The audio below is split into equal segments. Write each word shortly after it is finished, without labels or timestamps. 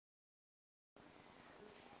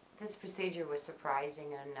This procedure was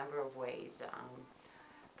surprising in a number of ways.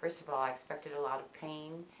 First of all, I expected a lot of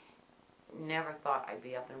pain. Never thought I'd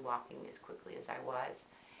be up and walking as quickly as I was.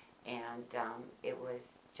 And it was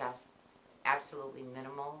just absolutely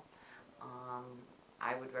minimal.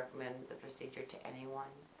 I would recommend the procedure to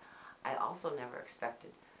anyone. I also never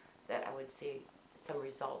expected that I would see some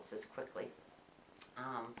results as quickly.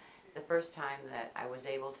 The first time that I was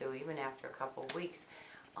able to, even after a couple of weeks,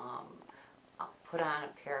 put on a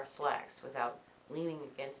pair of slacks without leaning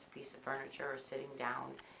against a piece of furniture or sitting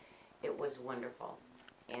down, it was wonderful.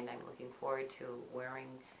 And I'm looking forward to wearing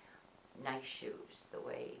nice shoes the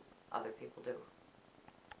way other people do.